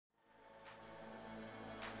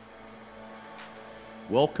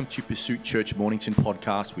Welcome to Pursuit Church Mornington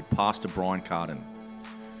podcast with Pastor Brian Carden.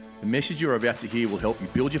 The message you're about to hear will help you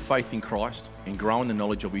build your faith in Christ and grow in the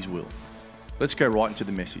knowledge of His will. Let's go right into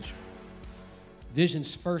the message. Vision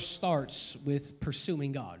first starts with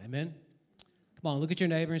pursuing God. Amen? Come on, look at your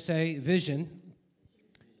neighbor and say, vision.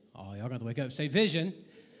 Oh, y'all got to wake up. Say, vision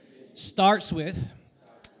starts with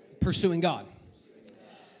pursuing God.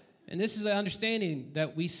 And this is an understanding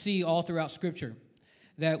that we see all throughout Scripture,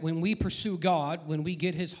 that when we pursue God, when we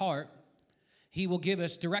get His heart, He will give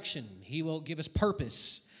us direction. He will give us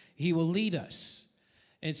purpose. He will lead us.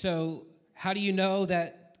 And so how do you know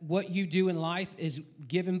that what you do in life is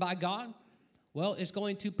given by God? Well, it's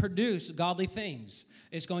going to produce godly things.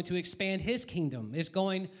 It's going to expand His kingdom. It's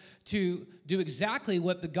going to do exactly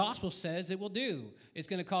what the gospel says it will do. It's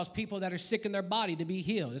going to cause people that are sick in their body to be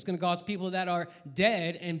healed. It's going to cause people that are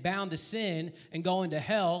dead and bound to sin and going to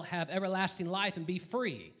hell have everlasting life and be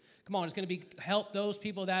free. Come on, it's going to help those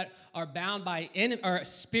people that are bound by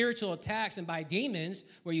spiritual attacks and by demons,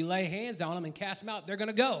 where you lay hands on them and cast them out. They're going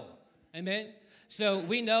to go. Amen? So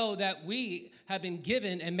we know that we have been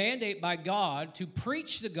given a mandate by God to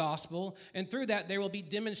preach the gospel, and through that there will be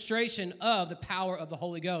demonstration of the power of the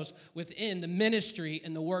Holy Ghost within the ministry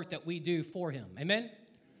and the work that we do for Him. Amen?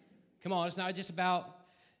 Come on, it's not just about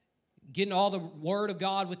getting all the Word of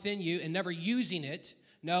God within you and never using it.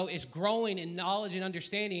 No, it's growing in knowledge and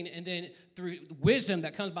understanding, and then through wisdom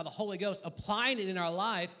that comes by the Holy Ghost, applying it in our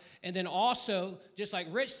life, and then also, just like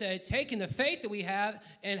Rich said, taking the faith that we have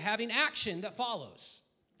and having action that follows.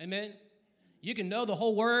 Amen? You can know the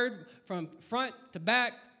whole Word from front to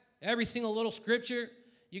back, every single little scripture.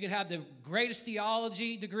 You can have the greatest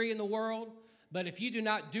theology degree in the world, but if you do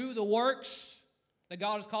not do the works that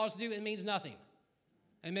God has called us to do, it means nothing.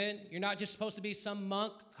 Amen? You're not just supposed to be some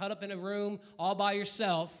monk cut up in a room all by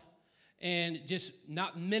yourself and just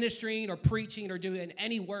not ministering or preaching or doing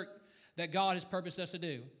any work that God has purposed us to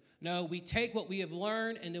do. No, we take what we have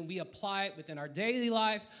learned and then we apply it within our daily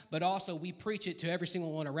life, but also we preach it to every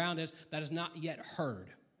single one around us that has not yet heard.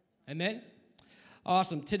 Amen?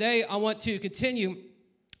 Awesome. Today I want to continue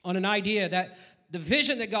on an idea that the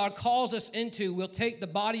vision that God calls us into will take the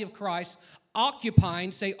body of Christ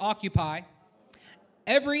occupying, say occupy,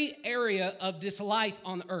 every area of this life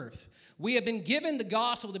on earth. We have been given the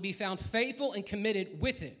gospel to be found faithful and committed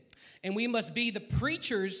with it. And we must be the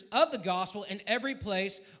preachers of the gospel in every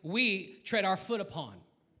place we tread our foot upon.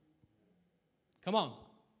 Come on.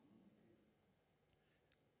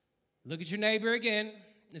 Look at your neighbor again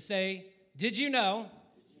and say, did you know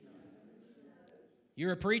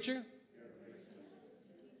you're a preacher?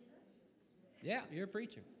 Yeah, you're a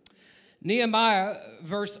preacher. Nehemiah,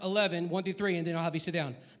 verse 11, 1 through 3, and then I'll have you sit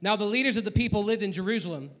down. Now the leaders of the people lived in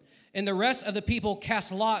Jerusalem, and the rest of the people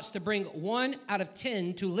cast lots to bring 1 out of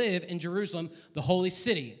 10 to live in Jerusalem, the holy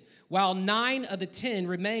city, while 9 of the 10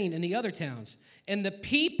 remained in the other towns. And the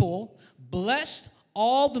people blessed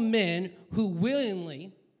all the men who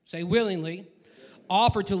willingly, say willingly,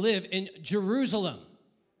 offered to live in Jerusalem.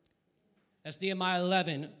 That's Nehemiah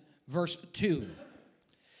 11, verse 2.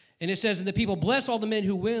 And it says, and the people bless all the men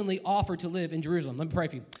who willingly offer to live in Jerusalem. Let me pray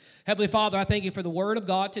for you. Heavenly Father, I thank you for the word of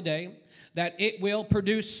God today, that it will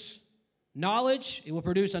produce knowledge, it will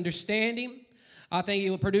produce understanding. I think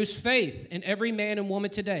it will produce faith in every man and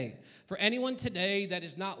woman today. For anyone today that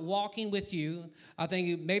is not walking with you, I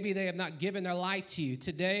think maybe they have not given their life to you.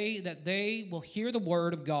 Today, that they will hear the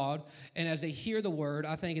word of God, and as they hear the word,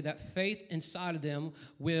 I think that faith inside of them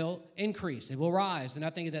will increase. It will rise, and I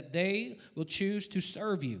think that they will choose to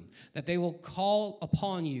serve you, that they will call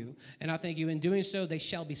upon you, and I think in doing so, they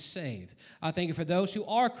shall be saved. I thank you for those who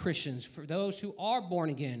are Christians, for those who are born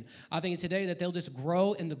again. I think today that they'll just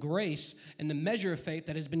grow in the grace and the measure of faith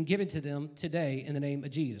that has been given to them today in the name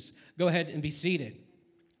of Jesus. Go ahead and be seated.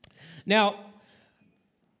 Now,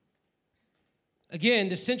 again,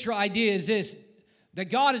 the central idea is this, that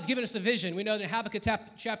God has given us a vision. We know that in Habakkuk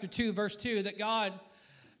chapter 2, verse 2,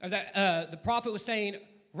 that the prophet was saying,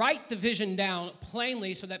 write the vision down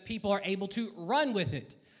plainly so that people are able to run with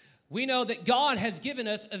it. We know that God has given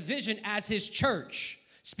us a vision as His church,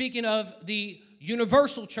 speaking of the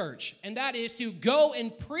universal church, and that is to go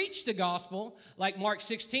and preach the gospel, like Mark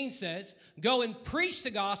 16 says, go and preach the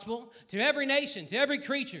gospel to every nation, to every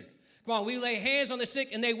creature. Come on, we lay hands on the sick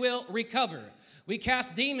and they will recover. We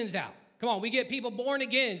cast demons out. Come on, we get people born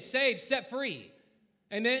again, saved, set free.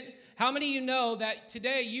 Amen? How many of you know that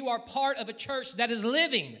today you are part of a church that is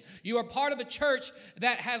living? You are part of a church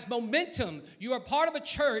that has momentum. You are part of a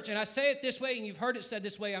church, and I say it this way, and you've heard it said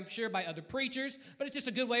this way, I'm sure, by other preachers, but it's just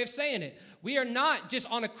a good way of saying it. We are not just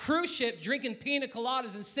on a cruise ship drinking pina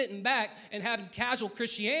coladas and sitting back and having casual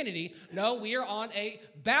Christianity. No, we are on a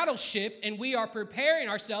battleship, and we are preparing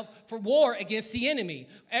ourselves for war against the enemy.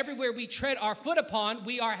 Everywhere we tread our foot upon,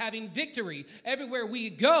 we are having victory. Everywhere we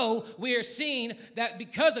go, we are seeing that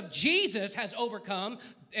because of Jesus has overcome,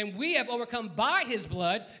 and we have overcome by his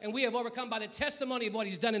blood, and we have overcome by the testimony of what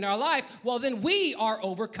he's done in our life, well, then we are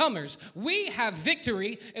overcomers. We have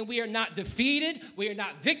victory, and we are not defeated. We are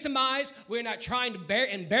not victimized. We are not trying to bear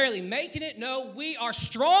and barely making it. No, we are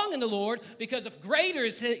strong in the Lord, because if greater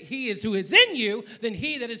is he is who is in you than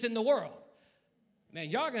he that is in the world. Man,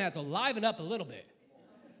 y'all are going to have to liven up a little bit.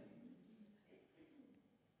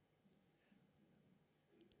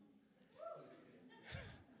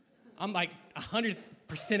 I'm like 100%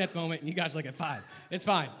 at the moment, and you guys look at 5. It's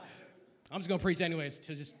fine. I'm just going to preach anyways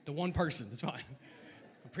to just the one person. It's fine.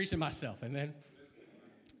 I'm preaching myself, amen?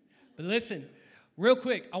 But listen, real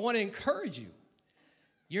quick, I want to encourage you.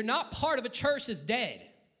 You're not part of a church that's dead.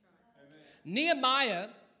 Amen. Nehemiah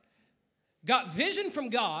got vision from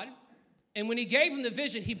God, and when he gave him the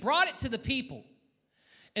vision, he brought it to the people.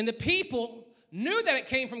 And the people knew that it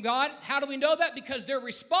came from God. How do we know that? Because their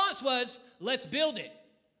response was, let's build it.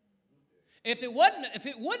 If it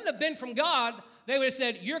wouldn't have been from God, they would have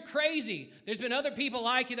said, you're crazy. There's been other people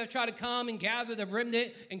like you that have tried to come and gather the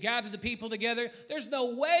remnant and gather the people together. There's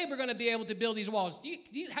no way we're going to be able to build these walls.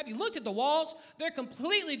 Have you looked at the walls? They're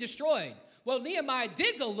completely destroyed. Well, Nehemiah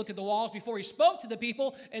did go look at the walls before he spoke to the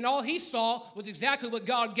people, and all he saw was exactly what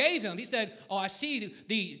God gave him. He said, I see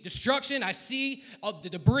the destruction, I see the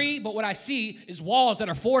debris, but what I see is walls that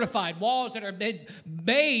are fortified, walls that are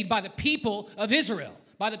made by the people of Israel,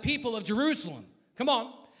 by the people of Jerusalem. Come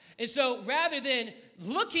on. And so rather than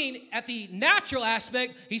looking at the natural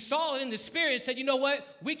aspect, he saw it in the spirit and said, you know what?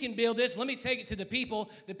 We can build this. Let me take it to the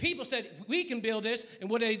people. The people said, we can build this. And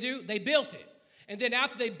what did they do? They built it. And then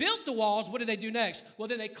after they built the walls, what did they do next? Well,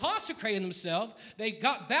 then they consecrated themselves. They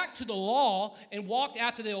got back to the law and walked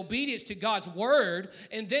after the obedience to God's word.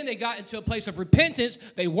 And then they got into a place of repentance.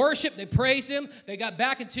 They worshiped. They praised him. They got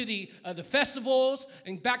back into the festivals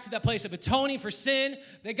and back to that place of atoning for sin.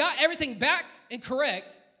 They got everything back and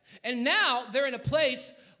correct. And now they're in a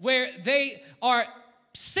place where they are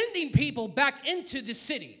sending people back into the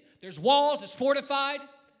city. There's walls. It's fortified.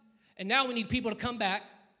 And now we need people to come back.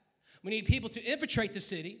 We need people to infiltrate the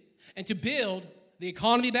city and to build the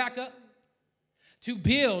economy back up, to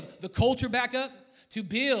build the culture back up, to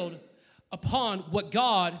build upon what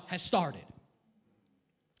God has started.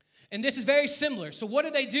 And this is very similar. So what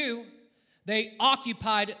did they do? They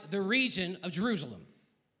occupied the region of Jerusalem.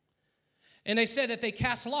 And they said that they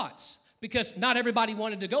cast lots because not everybody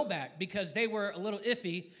wanted to go back because they were a little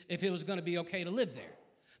iffy if it was going to be okay to live there.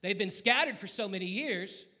 They've been scattered for so many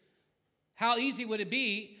years. How easy would it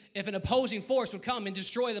be if an opposing force would come and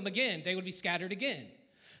destroy them again? They would be scattered again.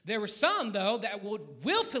 There were some, though, that would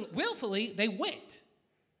willfully, they went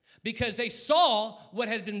because they saw what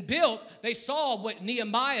had been built. They saw what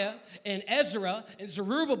Nehemiah and Ezra and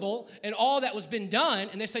Zerubbabel and all that was been done,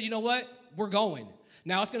 and they said, you know what? We're going.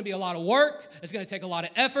 Now, it's going to be a lot of work. It's going to take a lot of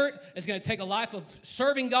effort. It's going to take a life of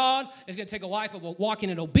serving God. It's going to take a life of walking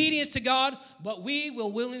in obedience to God, but we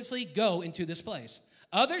will willingly go into this place.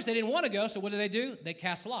 Others, they didn't want to go, so what do? They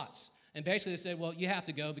cast lots. And basically they said, well, you have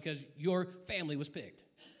to go because your family was picked.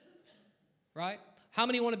 Right? How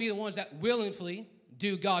many want to be the ones that willingly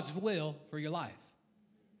do God's will for your life?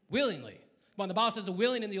 Willingly. When the Bible says the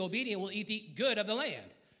willing and the obedient will eat the good of the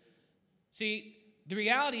land. See, the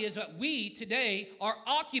reality is that we today are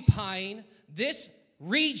occupying this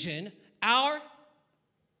region, our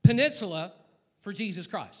peninsula, for Jesus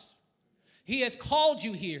Christ. He has called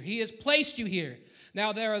you here. He has placed you here.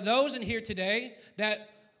 Now, there are those in here today that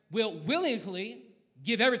will willingly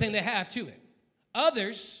give everything they have to it.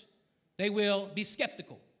 Others, they will be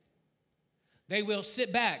skeptical. They will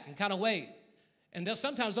sit back and kind of wait. And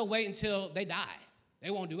sometimes they'll wait until they die.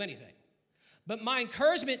 They won't do anything. But my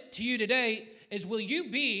encouragement to you today is, will you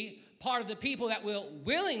be part of the people that will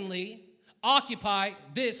willingly occupy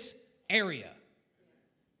this area?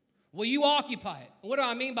 Will you occupy it? What do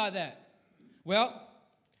I mean by that? Well,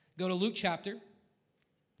 go to Luke chapter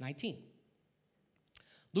 19.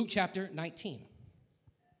 Luke chapter 19.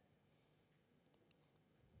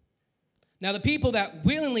 Now, the people that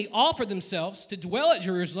willingly offered themselves to dwell at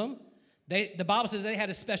Jerusalem, the Bible says they had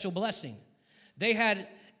a special blessing. They had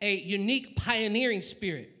a unique pioneering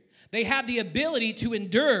spirit. They had the ability to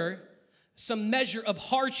endure some measure of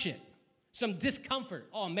hardship. some discomfort.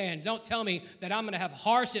 Oh, man, don't tell me that I'm going to have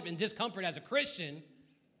hardship and discomfort as a Christian.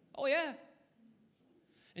 Oh, yeah.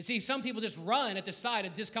 And see, some people just run at the side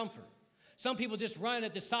of discomfort. Some people just run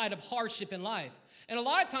at the side of hardship in life. And a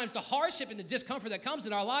lot of times the hardship and the discomfort that comes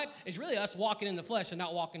in our life is really us walking in the flesh and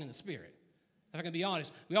not walking in the spirit. If I can be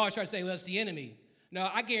honest, we always try to say, well, it's the enemy. No,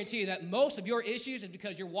 I guarantee you that most of your issues is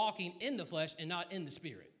because you're walking in the flesh and not in the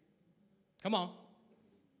spirit. Come on.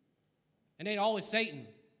 It ain't always Satan.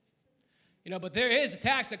 But there is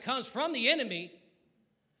attacks that comes from the enemy.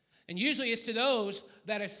 And usually it's to those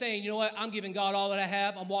that are saying, you know what, I'm giving God all that I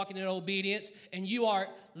have. I'm walking in obedience. And you are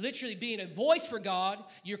literally being a voice for God.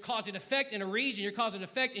 You're causing effect in a region. You're causing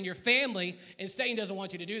effect in your family. And Satan doesn't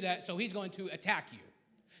want you to do that, so he's going to attack you.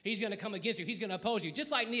 He's going to come against you. He's going to oppose you. Just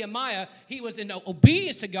like Nehemiah, he was in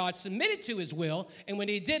obedience to God, submitted to his will. And when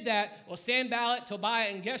he did that, well, Sanballat, Tobiah,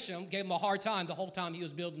 and Geshem gave him a hard time the whole time he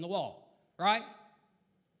was building the wall. Right?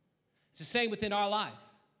 It's the same within our life.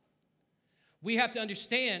 We have to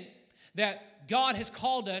understand that God has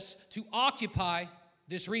called us to occupy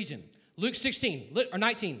this region. Luke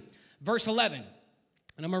 19, verse 11.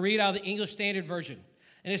 And I'm going to read out of the English Standard Version.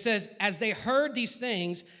 And it says, as they heard these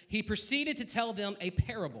things, he proceeded to tell them a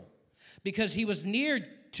parable, because he was near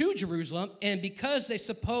to Jerusalem, and because they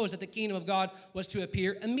supposed that the kingdom of God was to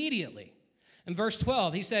appear immediately. In verse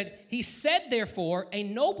 12, he said, therefore, a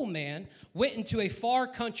nobleman went into a far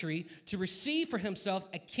country to receive for himself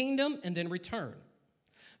a kingdom and then return.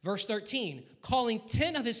 Verse 13, calling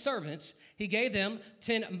 10 of his servants, he gave them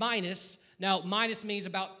 10 minas. Now, minas means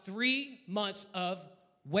about 3 months of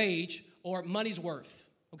wage or money's worth.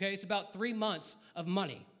 Okay, it's about 3 months of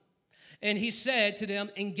money. And he said to them,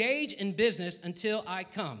 engage in business until I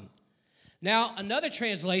come. Now, another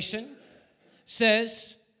translation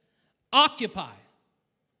says, occupy.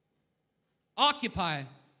 Occupy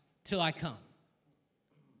till I come.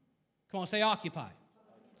 Come on, say occupy.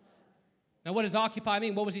 Now, what does occupy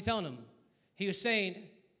mean? What was he telling them? He was saying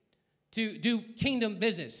to do kingdom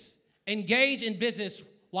business. Engage in business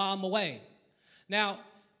while I'm away. Now,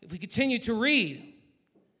 if we continue to read,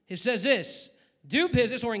 it says this, do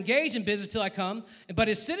business or engage in business till I come. But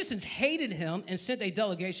his citizens hated him and sent a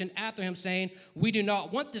delegation after him, saying, we do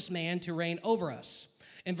not want this man to reign over us.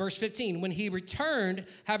 In verse 15, when he returned,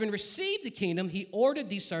 having received the kingdom, he ordered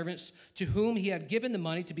these servants to whom he had given the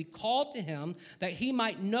money to be called to him, that he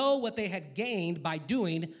might know what they had gained by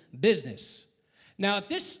doing business. Now, if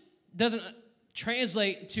this doesn't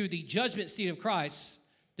translate to the judgment seat of Christ,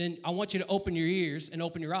 then I want you to open your ears and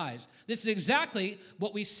open your eyes. This is exactly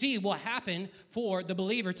what we see will happen for the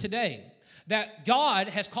believer today. That God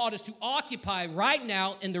has called us to occupy right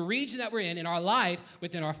now in the region that we're in our life,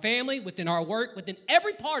 within our family, within our work, within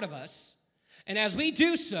every part of us. And as we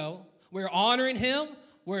do so, we're honoring him,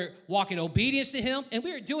 we're walking obedience to him, and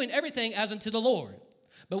we're doing everything as unto the Lord.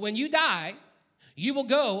 But when you die, you will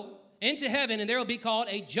go into heaven, and there will be called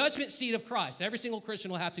a judgment seat of Christ. Every single Christian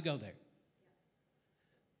will have to go there.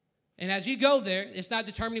 And as you go there, it's not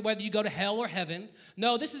determining whether you go to hell or heaven.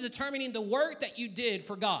 No, this is determining the work that you did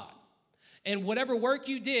for God. And whatever work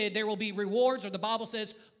you did, there will be rewards, or the Bible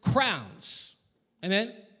says crowns.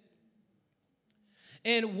 Amen?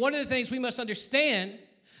 And one of the things we must understand,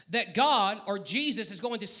 that God or Jesus is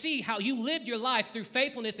going to see how you lived your life through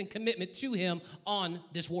faithfulness and commitment to him on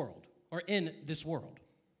this world, or in this world.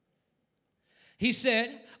 He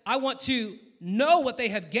said, I want to know what they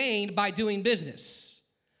have gained by doing business.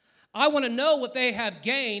 I want to know what they have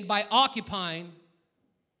gained by occupying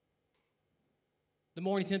the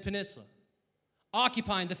Mornington Peninsula,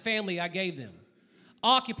 occupying the family I gave them,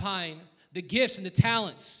 occupying the gifts and the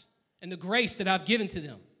talents and the grace that I've given to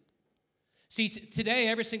them. See, today,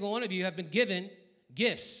 every single one of you have been given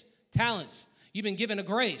gifts, talents. You've been given a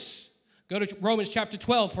grace. Go to Romans chapter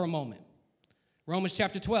 12 for a moment. Romans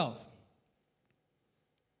chapter 12.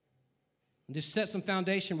 And just set some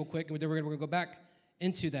foundation real quick, and then we're going to go back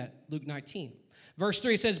into that, Luke 19. Verse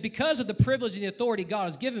 3 says, because of the privilege and the authority God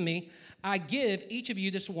has given me, I give each of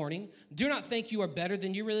you this warning. Do not think you are better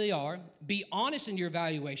than you really are. Be honest in your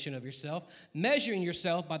evaluation of yourself, measuring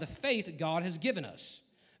yourself by the faith God has given us.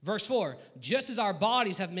 Verse 4, just as our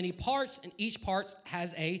bodies have many parts, and each part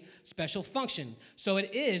has a special function, so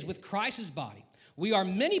it is with Christ's body. We are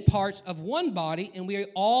many parts of one body, and we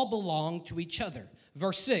all belong to each other.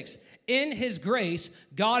 Verse 6, in his grace,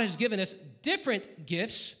 God has given us different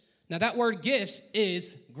gifts. Now, that word gifts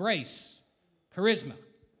is grace, charisma.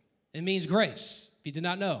 It means grace, if you did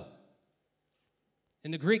not know.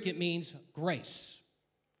 In the Greek, it means grace.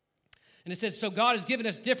 And it says, so God has given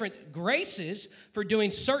us different graces for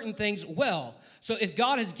doing certain things well. So if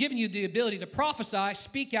God has given you the ability to prophesy,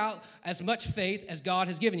 speak out as much faith as God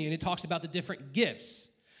has given you. And it talks about the different gifts.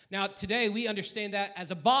 Now, today we understand that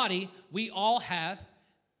as a body, we all have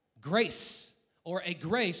grace, or a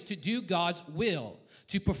grace to do God's will,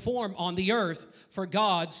 to perform on the earth for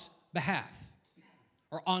God's behalf,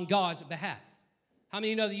 or on God's behalf. How many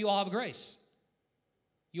of you know that you all have a grace?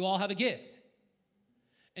 You all have a gift.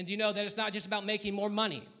 And do you know that it's not just about making more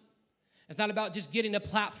money? It's not about just getting a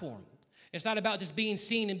platform. It's not about just being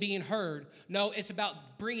seen and being heard. No, it's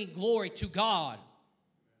about bringing glory to God.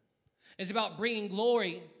 It's about bringing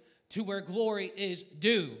glory to where glory is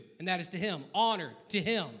due, and that is to Him, honor to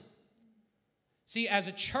Him. See, as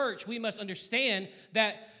a church, we must understand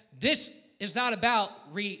that this is not about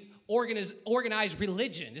organized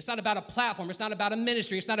religion. It's not about a platform. It's not about a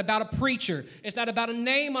ministry. It's not about a preacher. It's not about a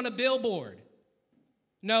name on a billboard.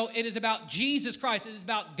 No, it is about Jesus Christ. It is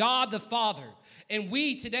about God the Father. And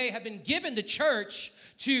we today have been given the church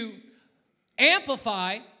to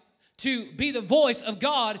amplify, to be the voice of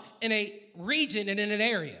God in a region and in an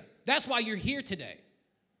area. That's why you're here today,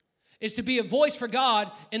 is to be a voice for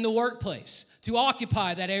God in the workplace, to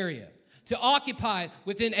occupy that area, to occupy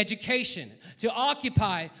within education, to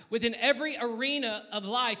occupy within every arena of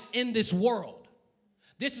life in this world.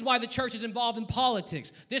 This is why the church is involved in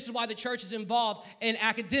politics. This is why the church is involved in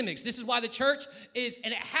academics. This is why the church is,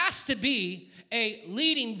 and it has to be, a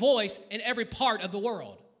leading voice in every part of the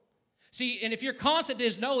world. See, and if your concept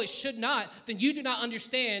is, no, it should not, then you do not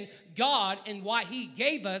understand God and why He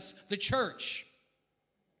gave us the church.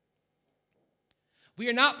 We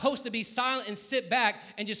are not supposed to be silent and sit back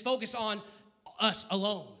and just focus on us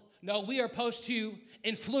alone. No, we are supposed to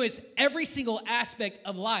influence every single aspect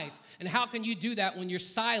of life. And how can you do that when you're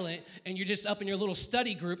silent and you're just up in your little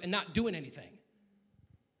study group and not doing anything?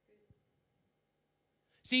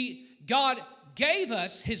 See, God gave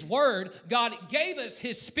us His word. God gave us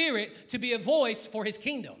His Spirit to be a voice for His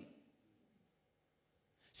kingdom.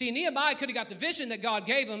 See, Nehemiah could have got the vision that God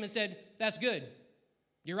gave him and said, that's good.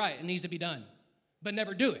 You're right, it needs to be done. But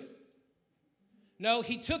never do it. No,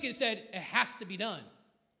 he took it and said, it has to be done.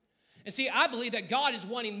 And see, I believe that God is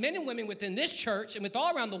wanting men and women within this church and with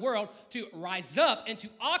all around the world to rise up and to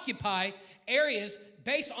occupy areas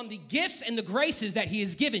based on the gifts and the graces that He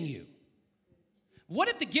has given you. What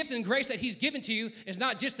if the gift and grace that He's given to you is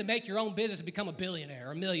not just to make your own business and become a billionaire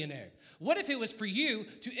or a millionaire? What if it was for you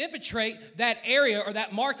to infiltrate that area or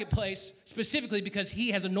that marketplace specifically because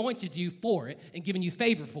He has anointed you for it and given you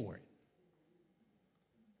favor for it?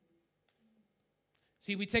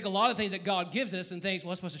 See, we take a lot of things that God gives us and think,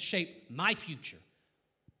 well, it's supposed to shape my future.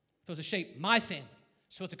 It's supposed to shape my family.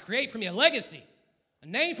 It's supposed to create for me a legacy, a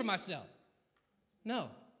name for myself. No.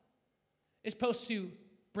 It's supposed to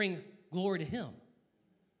bring glory to Him.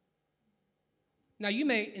 Now, you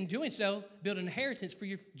may, in doing so, build an inheritance for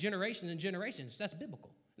your generations and generations. That's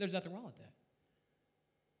biblical. There's nothing wrong with that.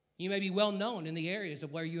 You may be well known in the areas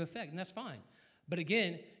of where you affect, and that's fine. But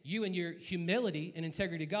again, you and your humility and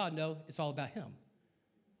integrity to God know it's all about Him.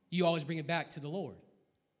 You always bring it back to the Lord.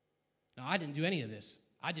 Now, I didn't do any of this.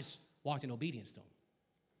 I just walked in obedience to Him.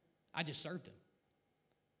 I just served Him.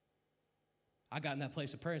 I got in that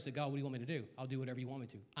place of prayer and said, God, what do you want me to do? I'll do whatever you want me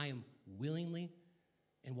to. I am willingly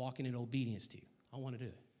and walking in obedience to you. I want to do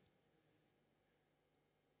it.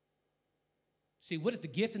 See, what if the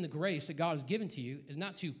gift and the grace that God has given to you is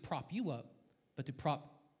not to prop you up, but to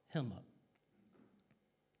prop Him up?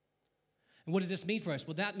 And what does this mean for us?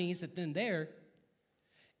 Well, that means that then there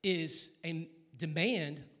is a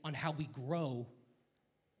demand on how we grow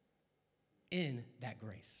in that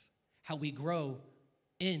grace, how we grow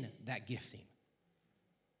in that gifting.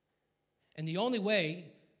 And the only way,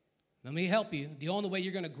 let me help you, the only way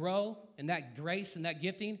you're going to grow in that grace and that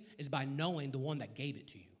gifting is by knowing the one that gave it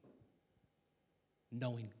to you,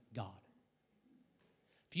 knowing God.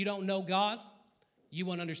 If you don't know God, you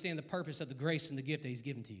won't understand the purpose of the grace and the gift that He's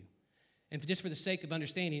given to you. And just for the sake of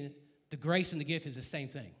understanding it, the grace and the gift is the same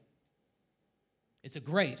thing. It's a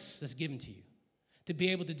grace that's given to you to be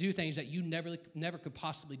able to do things that you never could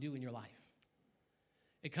possibly do in your life.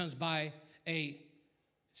 It comes by a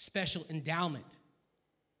special endowment.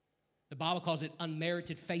 The Bible calls it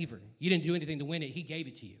unmerited favor. You didn't do anything to win it. He gave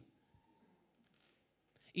it to you.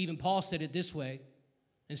 Even Paul said it this way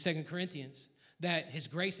in 2 Corinthians, that His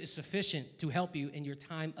grace is sufficient to help you in your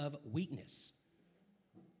time of weakness.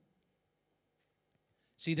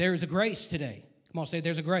 See, there is a grace today. Come on, say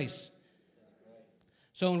there's a grace.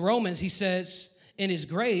 So in Romans, he says, in His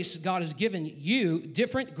grace, God has given you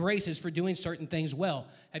different graces for doing certain things well.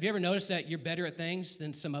 Have you ever noticed that you're better at things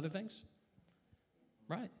than some other things?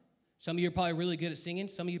 Right. Some of you are probably really good at singing.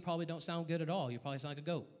 Some of you probably don't sound good at all. You probably sound like a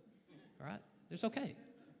goat. All right? It's okay.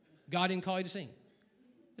 God didn't call you to sing.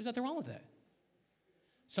 There's nothing wrong with that.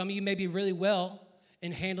 Some of you may be really well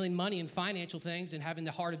in handling money and financial things and having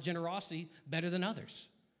the heart of generosity better than others.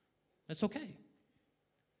 That's okay.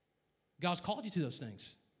 God's called you to those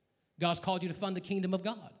things. God's called you to fund the kingdom of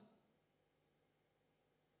God.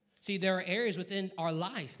 See, there are areas within our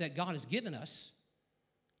life that God has given us,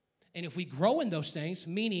 and if we grow in those things,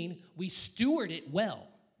 meaning we steward it well,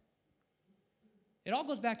 it all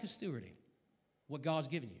goes back to stewarding what God's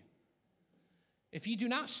given you. If you do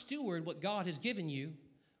not steward what God has given you,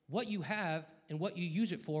 what you have and what you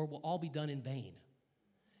use it for will all be done in vain.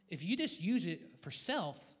 If you just use it for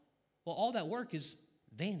self, well, all that work is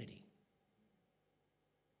vanity.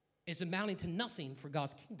 It's amounting to nothing for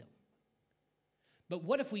God's kingdom. But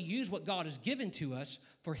what if we use what God has given to us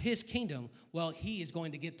for his kingdom? Well, he is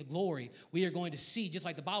going to get the glory. We are going to see, just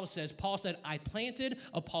like the Bible says, Paul said, I planted,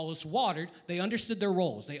 Apollos watered. They understood their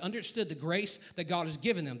roles. They understood the grace that God has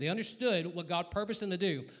given them. They understood what God purposed them to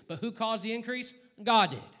do. But who caused the increase?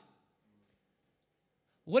 God did.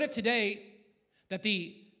 What if today that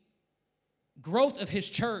the growth of his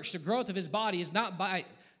church, the growth of his body is not by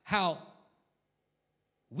how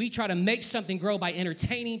we try to make something grow by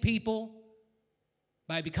entertaining people,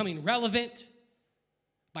 by becoming relevant,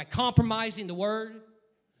 by compromising the word?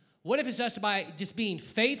 What if it's us by just being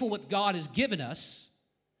faithful with God has given us,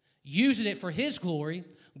 using it for his glory,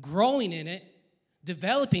 growing in it,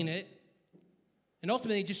 developing it, and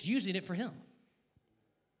ultimately just using it for him?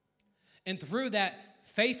 And through that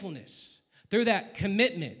faithfulness, through that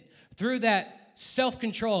commitment, through that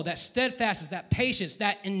self-control, that steadfastness, that patience,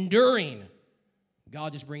 that enduring,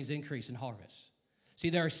 God just brings increase and harvest. See,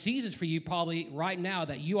 there are seasons for you probably right now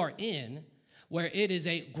that you are in where it is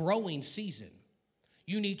a growing season.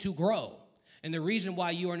 You need to grow. And the reason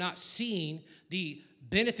why you are not seeing the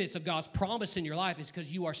benefits of God's promise in your life is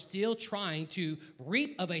because you are still trying to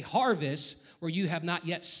reap of a harvest where you have not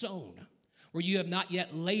yet sown, where you have not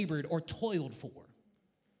yet labored or toiled for.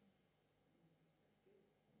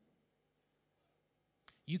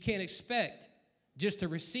 You can't expect just to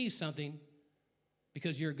receive something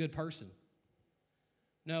because you're a good person.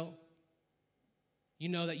 No. You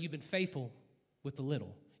know that you've been faithful with the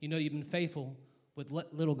little. You know you've been faithful with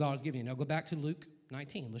little God has given you. Now go back to Luke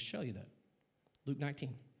 19. Let's show you that. Luke 19.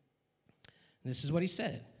 And this is what he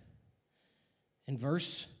said in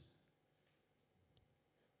verse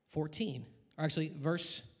 14. Or actually,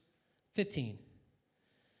 verse 15.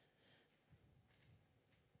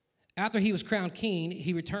 After he was crowned king,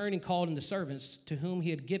 he returned and called in the servants to whom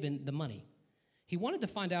he had given the money. He wanted to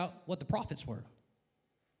find out what the profits were.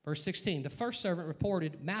 Verse 16, the first servant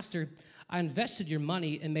reported, Master, I invested your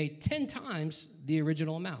money and made 10 times the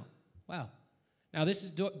original amount. Wow. Now, this is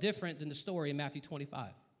different than the story in Matthew 25.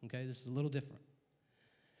 Okay, this is a little different.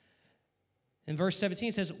 In verse 17,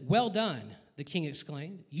 it says, well done, the king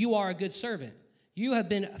exclaimed. You are a good servant. You have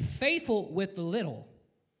been faithful with the little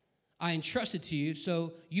I entrusted to you,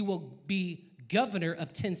 so you will be governor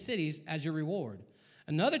of 10 cities as your reward.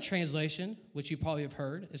 Another translation, which you probably have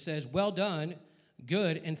heard, it says, well done,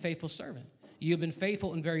 good and faithful servant. You have been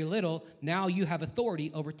faithful in very little. Now you have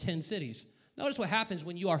authority over 10 cities. Notice what happens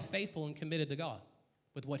when you are faithful and committed to God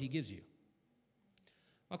with what he gives you.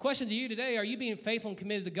 My question to you today, are you being faithful and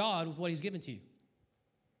committed to God with what he's given to you?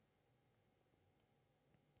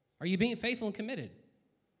 Are you being faithful and committed?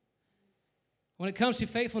 When it comes to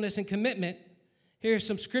faithfulness and commitment, here are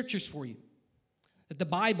some scriptures for you that the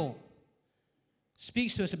Bible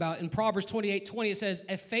speaks to us about. In Proverbs 28:20, it says,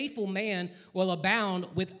 a faithful man will abound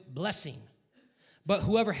with blessing, but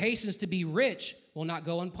whoever hastens to be rich will not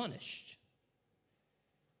go unpunished.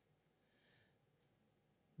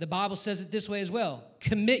 The Bible says it this way as well.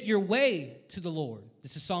 Commit your way to the Lord.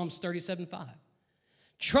 This is Psalms 37:5.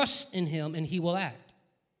 Trust in him and he will act.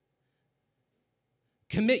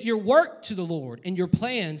 Commit your work to the Lord and your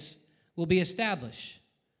plans will be established.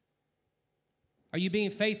 Are you being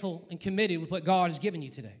faithful and committed with what God has given you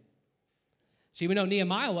today? See, we know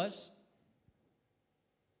Nehemiah was.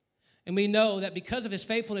 And we know that because of his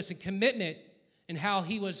faithfulness and commitment and how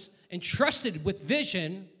he was entrusted with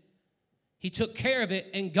vision, he took care of it,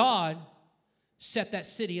 and God set that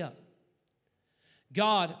city up.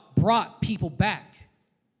 God brought people back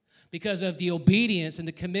because of the obedience and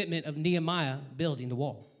the commitment of Nehemiah building the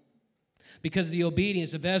wall. Because of the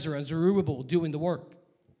obedience of Ezra and Zerubbabel doing the work.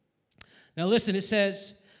 Now listen, it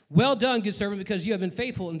says, well done, good servant, because you have been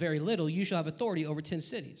faithful in very little. You shall have authority over 10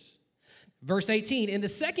 cities. Verse 18, and the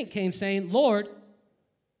second came saying, Lord,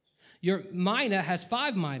 your mina has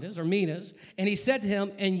 5 minas, or minas. And he said to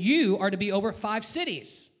him, and you are to be over 5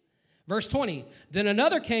 cities. Verse 20, then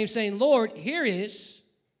another came saying, Lord, here is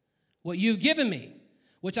what you've given me,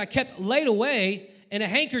 which I kept laid away in a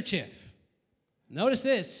handkerchief. Notice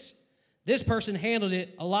this. This person handled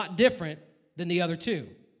it a lot different than the other two.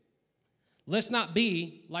 Let's not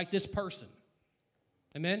be like this person.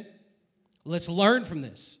 Amen? Let's learn from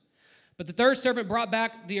this. But the third servant brought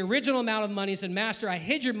back the original amount of money and said, Master, I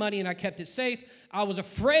hid your money and I kept it safe. I was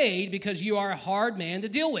afraid because you are a hard man to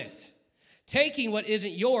deal with, taking what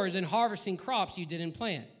isn't yours and harvesting crops you didn't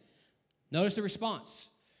plant. Notice the response.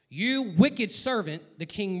 You wicked servant, the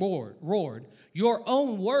king roared. Your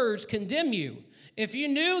own words condemn you. If you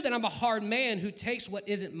knew that I'm a hard man who takes what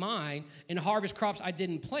isn't mine and harvests crops I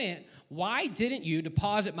didn't plant, why didn't you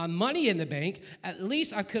deposit my money in the bank? At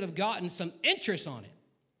least I could have gotten some interest on it.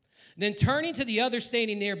 Then turning to the others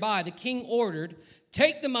standing nearby, the king ordered,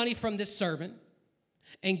 take the money from this servant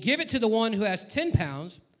and give it to the one who has 10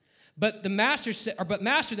 pounds. But master,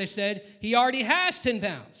 they said, he already has 10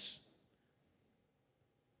 pounds.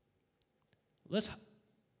 Let's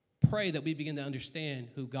pray that we begin to understand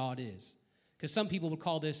who God is. Because some people would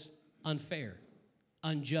call this unfair,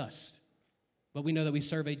 unjust. But we know that we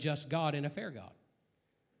serve a just God and a fair God.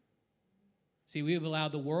 See, we have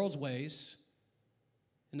allowed the world's ways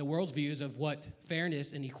and the world's views of what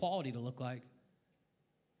fairness and equality to look like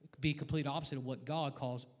be complete opposite of what God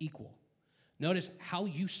calls equal. Notice how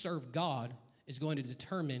you serve God is going to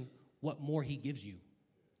determine what more he gives you.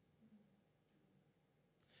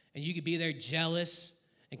 And you could be there jealous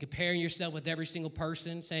and comparing yourself with every single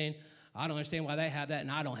person, saying, I don't understand why they have that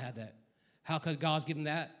and I don't have that. How could God's given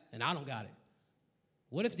that and I don't got it?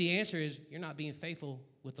 What if the answer is you're not being faithful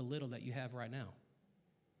with the little that you have right now?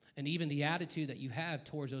 And even the attitude that you have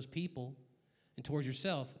towards those people and towards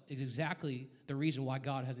yourself is exactly the reason why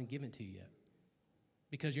God hasn't given it to you yet.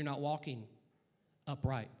 Because you're not walking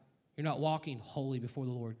upright. You're not walking holy before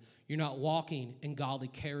the Lord. You're not walking in godly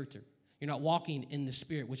character. You're not walking in the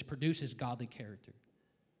Spirit, which produces godly character.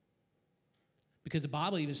 Because the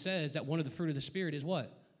Bible even says that one of the fruit of the Spirit is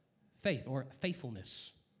what? Faith or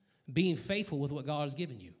faithfulness. Being faithful with what God has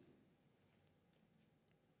given you.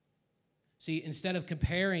 See, instead of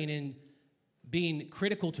comparing and being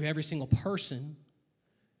critical to every single person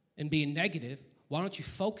and being negative, why don't you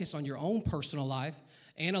focus on your own personal life,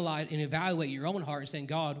 analyze and evaluate your own heart and saying,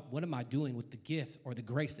 God, what am I doing with the gift or the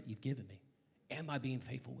grace that you've given me? Am I being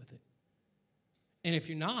faithful with it? And if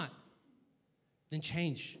you're not, then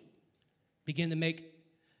change. Begin to make,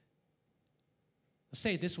 let's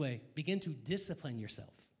say it this way, begin to discipline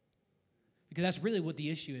yourself. Because that's really what the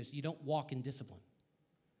issue is. You don't walk in discipline.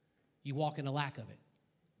 You walk in a lack of it.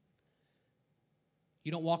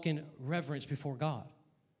 You don't walk in reverence before God.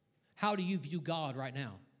 How do you view God right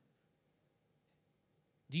now?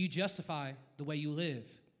 Do you justify the way you live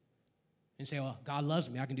and say, well, God loves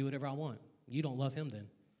me, I can do whatever I want? You don't love him then.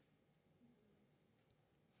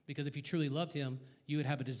 Because if you truly loved him, you would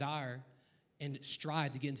have a desire and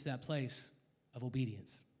strive to get into that place of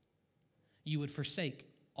obedience. You would forsake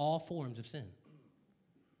all forms of sin.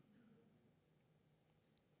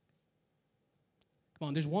 Come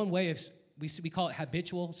on, there's one way of, we call it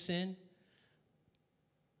habitual sin.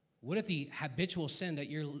 What if the habitual sin that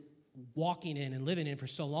you're walking in and living in for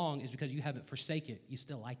so long is because you haven't forsaken it, you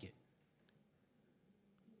still like it?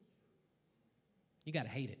 You got to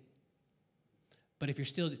hate it. But if you're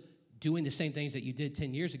still doing the same things that you did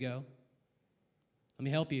 10 years ago, let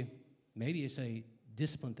me help you. Maybe it's a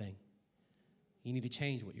discipline thing. You need to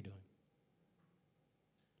change what you're doing.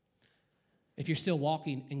 If you're still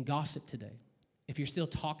walking in gossip today, if you're still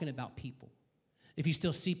talking about people, if you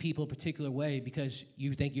still see people a particular way because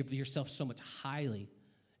you think of yourself so much highly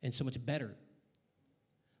and so much better,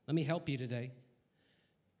 let me help you today.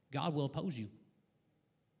 God will oppose you.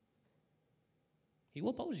 He will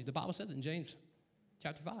oppose you. The Bible says it in James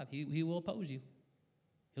chapter 5. He will oppose you.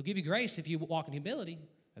 He'll give you grace if you walk in humility.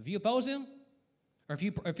 If you oppose him, or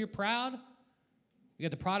if you're proud, you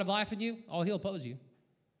got the pride of life in you, he'll oppose you.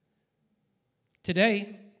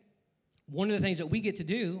 Today, one of the things that we get to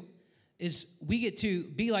do is we get to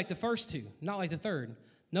be like the first two, not like the third.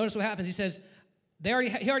 Notice what happens. He says, he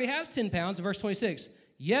already has 10 pounds, in verse 26.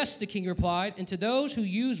 Yes, the king replied, and to those who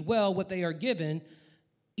use well what they are given,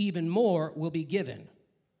 even more will be given.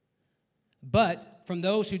 But from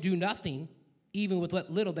those who do nothing, even with what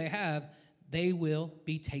little they have, they will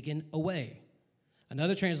be taken away.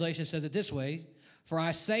 Another translation says it this way, for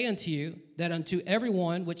I say unto you that unto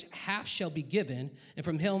everyone which hath shall be given, and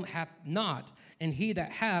from him hath not, and he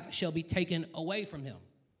that hath shall be taken away from him.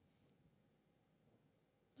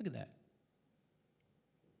 Look at that.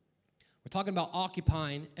 We're talking about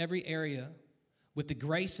occupying every area with the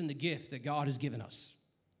grace and the gift that God has given us.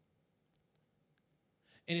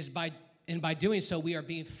 And by doing so, we are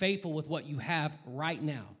being faithful with what you have right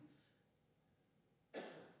now.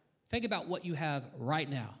 Think about what you have right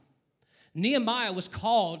now. Nehemiah was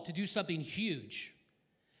called to do something huge.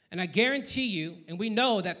 And I guarantee you, and we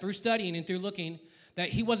know that through studying and through looking, that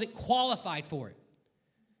he wasn't qualified for it.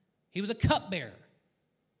 He was a cupbearer.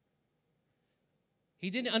 He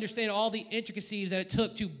didn't understand all the intricacies that it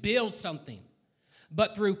took to build something.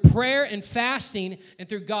 But through prayer and fasting and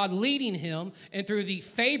through God leading him and through the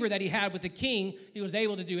favor that he had with the king, he was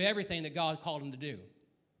able to do everything that God called him to do.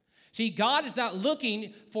 See, God is not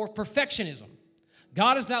looking for perfectionism.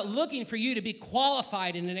 God is not looking for you to be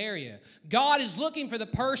qualified in an area. God is looking for the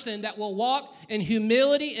person that will walk in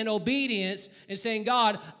humility and obedience and saying,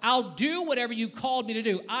 God, I'll do whatever you called me to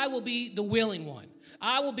do. I will be the willing one.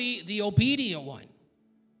 I will be the obedient one.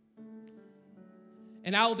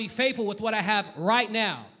 And I will be faithful with what I have right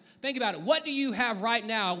now. Think about it. What do you have right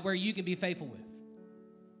now where you can be faithful with?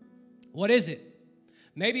 What is it?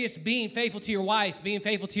 Maybe it's being faithful to your wife, being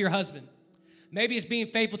faithful to your husband. Maybe it's being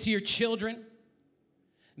faithful to your children,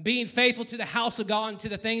 being faithful to the house of God and to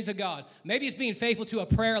the things of God. Maybe it's being faithful to a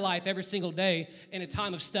prayer life every single day and a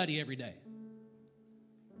time of study every day.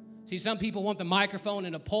 See, some people want the microphone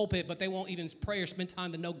and a pulpit, but they won't even pray or spend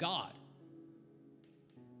time to know God.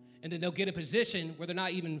 And then they'll get a position where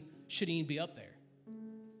shouldn't even be up there.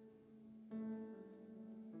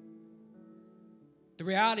 The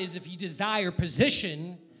reality is if you desire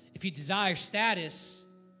position, if you desire status,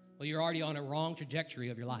 well, you're already on a wrong trajectory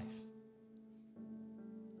of your life.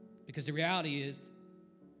 Because the reality is,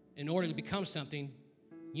 in order to become something,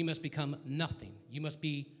 you must become nothing. You must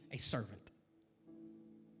be a servant.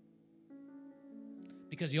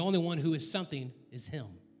 Because the only one who is something is him.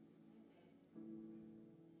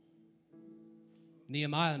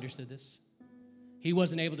 Nehemiah understood this. He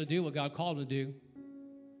wasn't able to do what God called him to do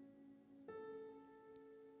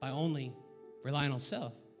by only relying on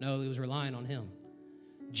self. No, he was relying on him.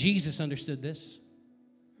 Jesus understood this.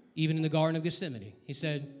 Even in the Garden of Gethsemane, he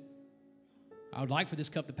said, I would like for this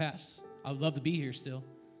cup to pass. I would love to be here still.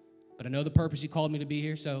 But I know the purpose you called me to be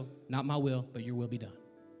here, so not my will, but your will be done.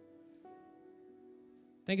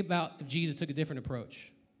 Think about if Jesus took a different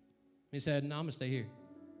approach. He said, no, I'm going to stay here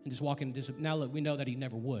and just walk in. Now, look, we know that he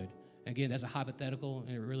never would. Again, that's a hypothetical,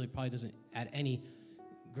 and it really probably doesn't add any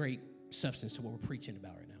great substance to what we're preaching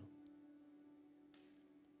about right now.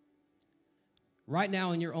 Right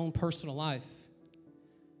now in your own personal life,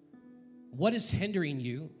 what is hindering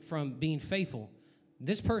you from being faithful?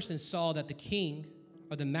 This person saw that the king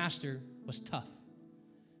or the master was tough.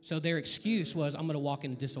 So their excuse was, I'm going to walk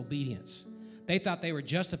into disobedience. They thought they were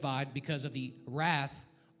justified because of the wrath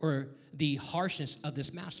or the harshness of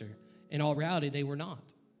this master. In all reality, they were not.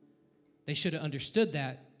 They should have understood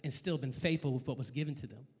that and still been faithful with what was given to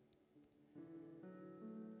them.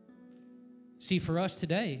 See, for us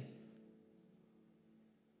today,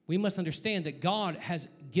 we must understand that God has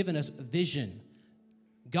given us vision.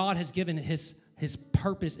 God has given his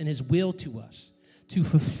purpose and his will to us to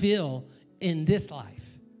fulfill in this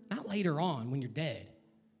life. Not later on when you're dead.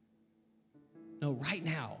 No, right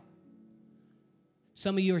now.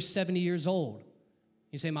 Some of you are 70 years old.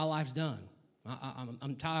 You say, my life's done.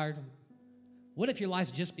 I'm tired. What if your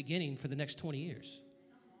life's just beginning for the next 20 years?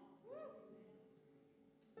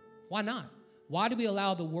 Why not? Why do we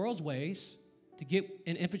allow the world's ways to get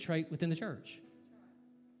and infiltrate within the church?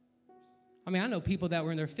 I mean, I know people that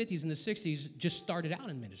were in their 50s and the 60s just started out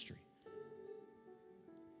in ministry.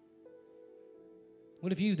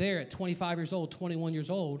 What if you there at 25 years old, 21 years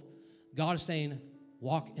old, God is saying,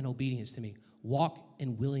 walk in obedience to me. Walk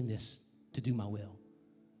in willingness to do my will.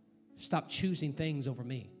 Stop choosing things over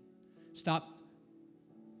me. Stop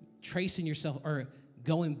tracing yourself or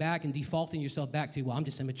going back and defaulting yourself back to, well, I'm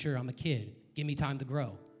just immature. I'm a kid. Give me time to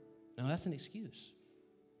grow. No, that's an excuse.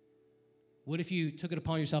 What if you took it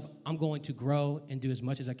upon yourself, I'm going to grow and do as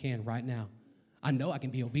much as I can right now. I know I can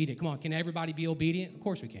be obedient. Come on, can everybody be obedient? Of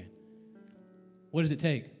course we can. What does it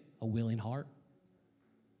take? A willing heart.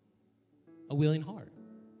 A willing heart.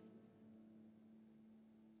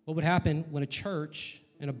 What would happen when a church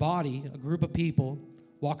and a body, a group of people,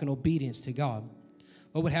 walk in obedience to God?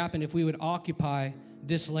 What would happen if we would occupy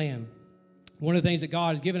this land? One of the things that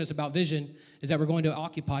God has given us about vision is that we're going to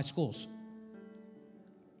occupy schools.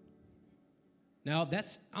 Now, I'm going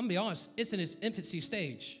to be honest, it's in its infancy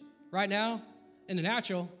stage. Right now, in the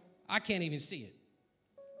natural, I can't even see it.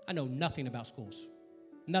 I know nothing about schools,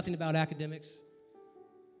 nothing about academics,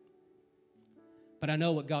 but I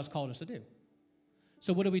know what God's called us to do.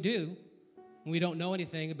 So what do we do when we don't know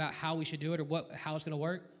anything about how we should do it or how it's going to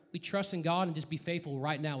work? We trust in God and just be faithful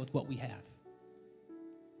right now with what we have.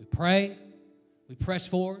 We pray, We press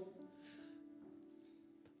forward.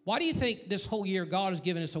 Why do you think this whole year God has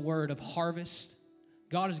given us a word of harvest?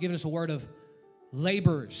 God has given us a word of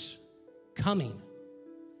laborers coming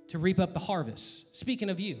to reap up the harvest. Speaking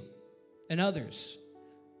of you and others.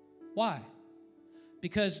 Why?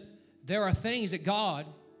 Because there are things that God,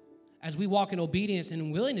 as we walk in obedience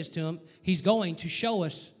and willingness to Him, He's going to show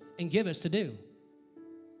us and give us to do.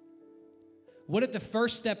 What if the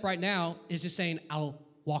first step right now is just saying, I'll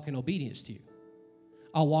walk in obedience to you.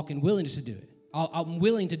 I'll walk in willingness to do it. I'm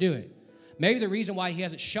willing to do it. Maybe the reason why He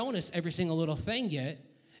hasn't shown us every single little thing yet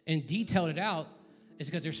and detailed it out is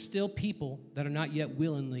because there's still people that are not yet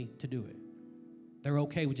willingly to do it. They're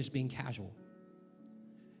okay with just being casual.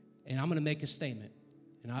 And I'm going to make a statement,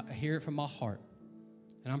 and I hear it from my heart.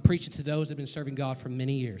 And I'm preaching to those that have been serving God for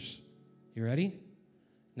many years. You ready?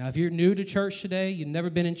 Now, if you're new to church today, you've never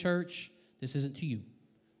been in church, this isn't to you.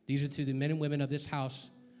 These are to the men and women of this house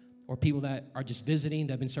or people that are just visiting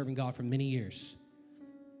that have been serving God for many years.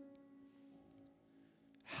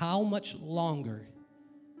 How much longer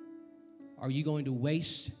are you going to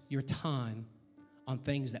waste your time on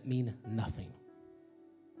things that mean nothing?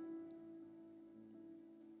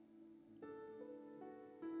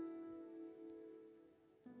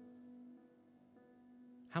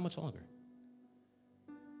 How much longer?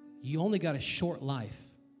 You only got a short life.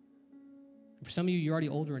 For some of you, you're already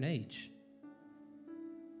older in age.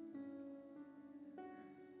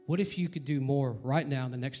 What if you could do more right now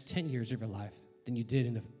in the next 10 years of your life than you did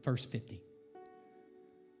in the first 50?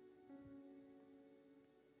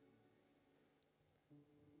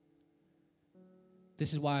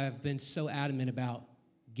 This is why I've been so adamant about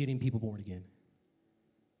getting people born again.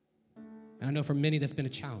 And I know for many that's been a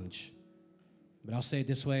challenge. But I'll say it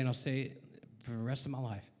this way, and I'll say it for the rest of my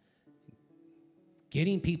life.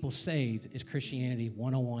 Getting people saved is Christianity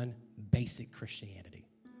 101, basic Christianity.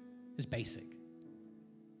 It's basic.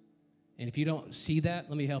 And if you don't see that,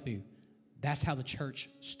 let me help you. That's how the church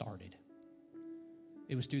started.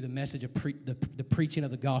 It was through the message of the preaching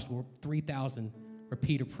of the gospel. 3,000 where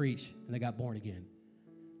Peter preached, and they got born again.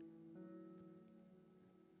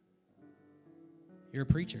 You're a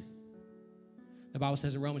preacher. The Bible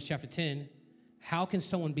says in Romans chapter 10, how can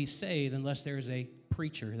someone be saved unless there is a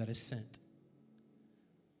preacher that is sent?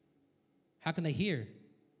 How can they hear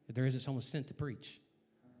if there isn't someone sent to preach?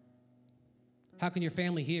 How can your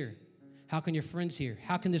family hear? How can your friends hear?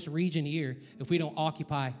 How can this region hear if we don't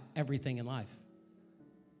occupy everything in life?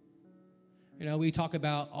 You know, we talk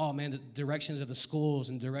about, oh man, the directions of the schools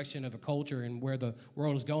and direction of a culture and where the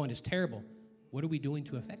world is going is terrible. What are we doing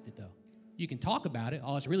to affect it though? You can talk about it,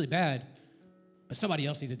 oh, it's really bad, but somebody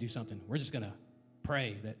else needs to do something. We're just going to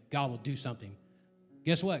pray that God will do something.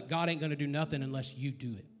 Guess what? God ain't going to do nothing unless you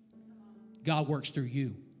do it. God works through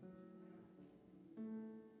you.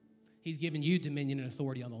 He's given you dominion and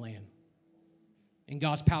authority on the land. And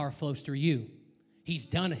God's power flows through you. He's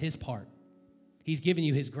done His part. He's given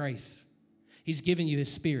you His grace. He's given you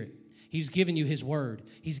His Spirit. He's given you His word.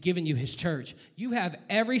 He's given you His church. You have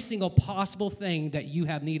every single possible thing that you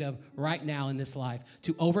have need of right now in this life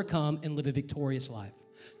to overcome and live a victorious life,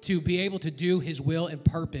 to be able to do His will and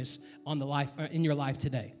purpose on the life in your life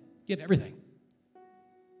today. You have everything.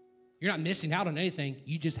 You're not missing out on anything.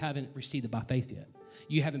 You just haven't received it by faith yet.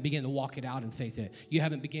 You haven't begun to walk it out in faith yet. You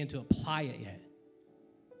haven't begun to apply it yet.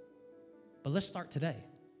 But let's start today.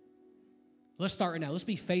 Let's start right now. Let's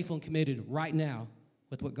be faithful and committed right now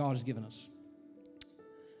with what God has given us.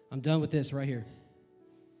 I'm done with this right here.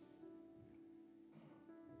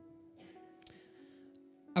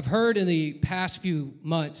 I've heard in the past few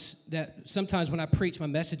months that sometimes when I preach, my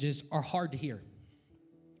messages are hard to hear.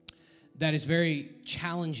 That is very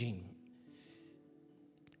challenging.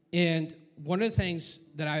 And one of the things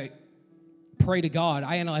that I pray to God,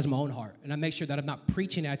 I analyze my own heart, and I make sure that I'm not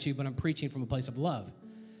preaching at you, but I'm preaching from a place of love.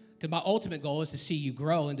 Because my ultimate goal is to see you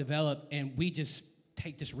grow and develop, and we just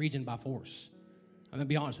take this region by force. I'm going to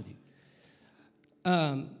be honest with you.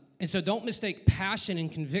 And so don't mistake passion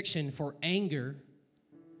and conviction for anger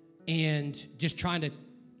and just trying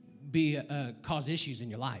to cause issues in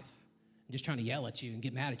your life. And just trying to yell at you and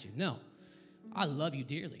get mad at you. No. I love you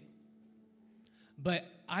dearly. But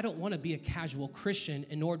I don't want to be a casual Christian,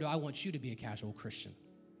 and nor do I want you to be a casual Christian.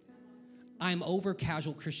 I'm over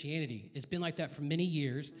casual Christianity. It's been like that for many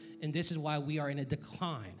years, and this is why we are in a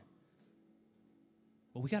decline.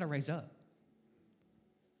 But we got to raise up.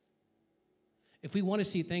 If we want to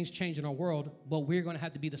see things change in our world, well, we're going to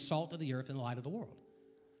have to be the salt of the earth and the light of the world.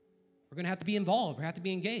 We're going to have to be involved. We're going to have to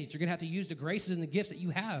be engaged. You're going to have to use the graces and the gifts that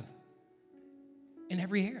you have in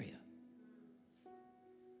every area.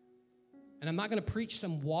 And I'm not going to preach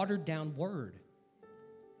some watered-down word.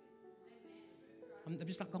 I'm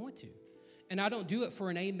just not going to. And I don't do it for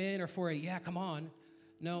an amen or for a, yeah, come on.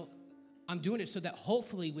 No, I'm doing it so that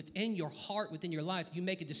hopefully within your heart, within your life, you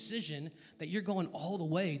make a decision that you're going all the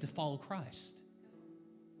way to follow Christ.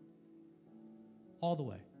 All the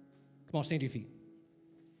way. Come on, stand to your feet.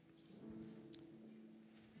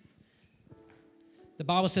 The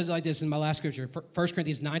Bible says it like this in my last scripture, 1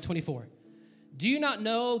 Corinthians 9:24. Do you not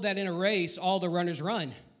know that in a race all the runners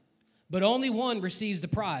run, but only one receives the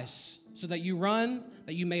prize, so that you run,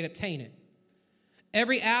 that you may obtain it?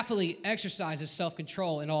 Every athlete exercises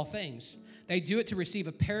self-control in all things. They do it to receive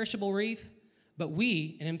a perishable wreath, but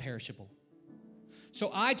we an imperishable. So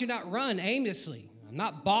I do not run aimlessly. I'm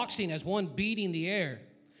not boxing as one beating the air,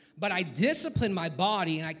 but I discipline my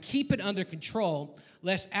body and I keep it under control,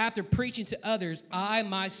 lest after preaching to others, I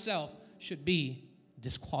myself should be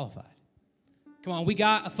disqualified. Come on, we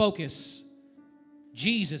got a focus.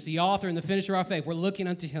 Jesus, the author and the finisher of our faith, we're looking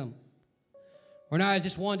unto him. We're not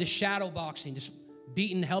just one just shadow boxing, just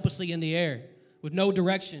beaten helplessly in the air with no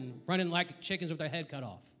direction, running like chickens with their head cut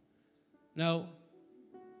off. No,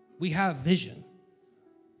 we have vision.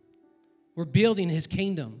 We're building his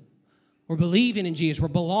kingdom. We're believing in Jesus. We're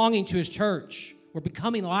belonging to his church. We're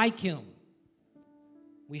becoming like him.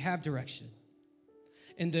 We have direction.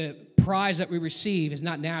 And the prize that we receive is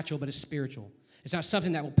not natural, but it's spiritual. It's not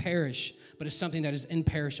something that will perish, but it's something that is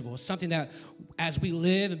imperishable. It's something that as we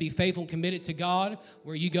live and be faithful and committed to God,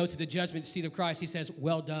 where you go to the judgment seat of Christ, he says,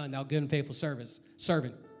 well done, thou good and faithful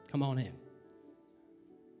servant. Come on in.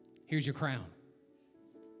 Here's your crown.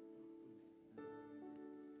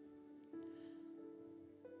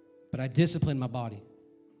 But I discipline my body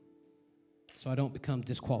so I don't become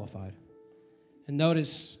disqualified. And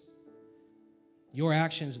notice your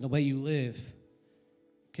actions and the way you live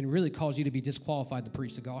can really cause you to be disqualified to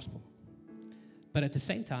preach the gospel. But at the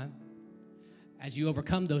same time, as you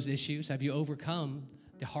overcome those issues, have you overcome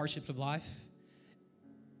the hardships of life,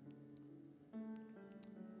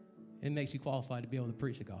 it makes you qualified to be able to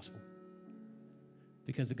preach the gospel.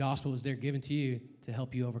 Because the gospel is there given to you to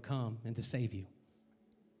help you overcome and to save you.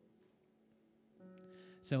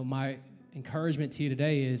 So my encouragement to you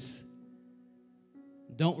today is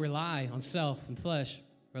don't rely on self and flesh.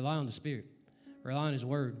 Rely on the Spirit. Rely on his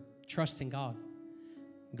word. Trust in God.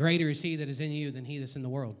 Greater is he that is in you than he that's in the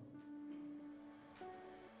world.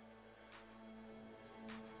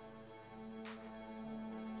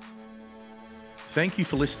 Thank you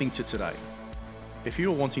for listening to today. If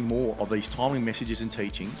you are wanting more of these timely messages and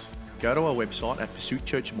teachings, go to our website at Pursuit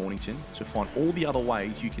Church Mornington to find all the other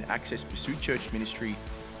ways you can access Pursuit Church ministry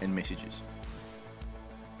and messages.